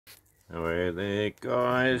Alright there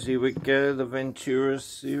guys, here we go, the Ventura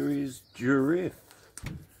series Durif.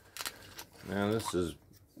 Now this is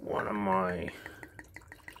one of my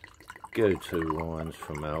go-to wines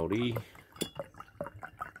from Aldi,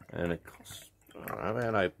 and it costs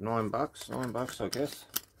about $9 I guess,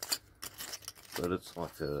 but it's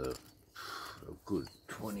like a good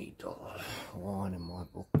 $20 wine in my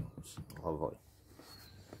book. It's lovely.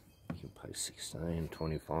 You can pay $16,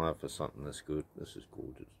 $25 for something that's good. This is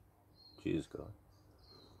gorgeous. Cheers, guys.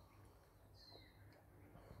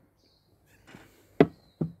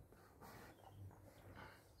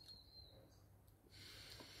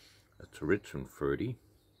 It's rich and fruity.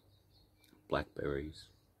 Blackberries.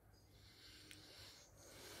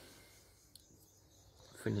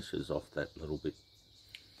 Finishes off that little bit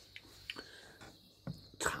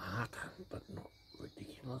tart, but not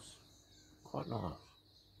ridiculous. Quite nice.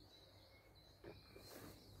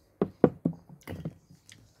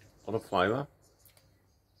 A lot of flavour,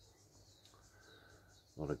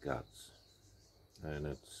 a lot of guts, and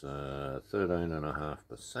it's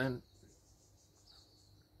 13.5%.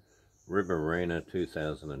 Riverina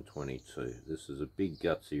 2022. This is a big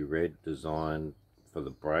gutsy red designed for the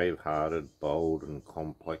brave-hearted, bold and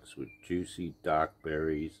complex, with juicy dark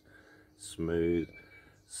berries, smooth,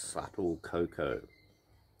 subtle cocoa.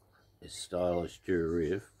 A stylish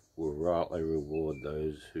Durif will rightly reward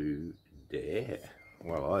those who dare.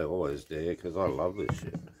 Well, I always dare because I love this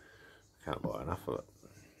shit. Can't buy enough of it.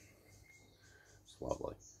 It's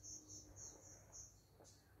lovely.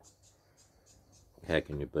 How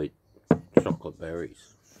can you beat chocolate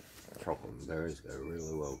berries? Chocolate and berries go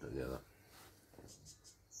really well together.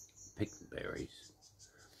 Picked berries,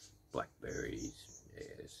 blackberries,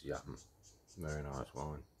 yes, yum. Very nice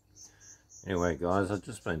wine. Anyway, guys, I've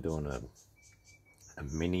just been doing a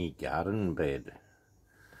mini garden bed.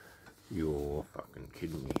 You're fucking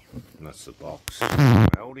kidding me. And that's the box.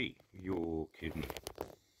 Aldi, you're kidding.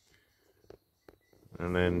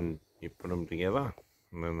 And then you put them together,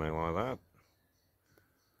 and then they're like that.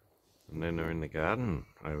 And then they're in the garden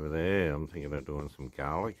over there. I'm thinking about doing some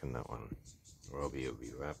garlic in that one. Robbie will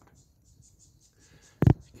be wrapped.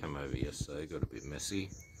 Come over yesterday, got a bit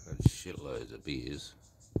messy. Had shitloads of beers.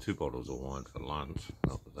 2 bottles of wine for lunch.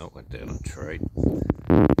 Oh, that went down a treat. 3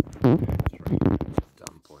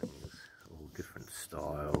 dumplings, all different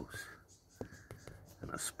styles.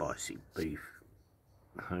 And a spicy beef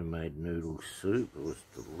homemade noodle soup. It was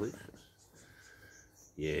delicious.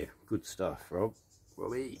 Yeah, good stuff,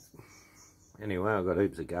 Robbie. Anyway, I've got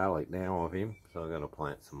heaps of garlic now of him, so I've got to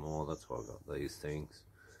plant some more. That's why I've got these things.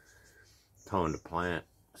 Time to plant.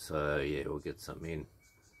 So yeah, we'll get some in.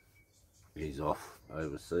 He's off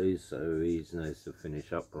overseas, so he needs to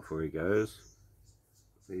finish up before he goes.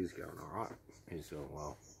 He's going alright. He's doing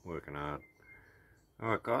well, working hard.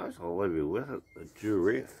 Alright guys, I'll leave you with it. The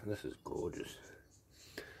Durif. This is gorgeous.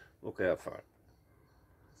 Look out for it.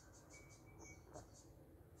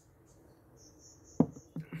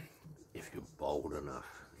 If you're bold enough,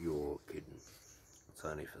 you're kidding. It's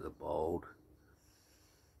only for the bold.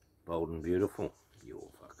 Bold and beautiful. You're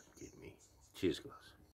fucking kidding me. Cheers guys.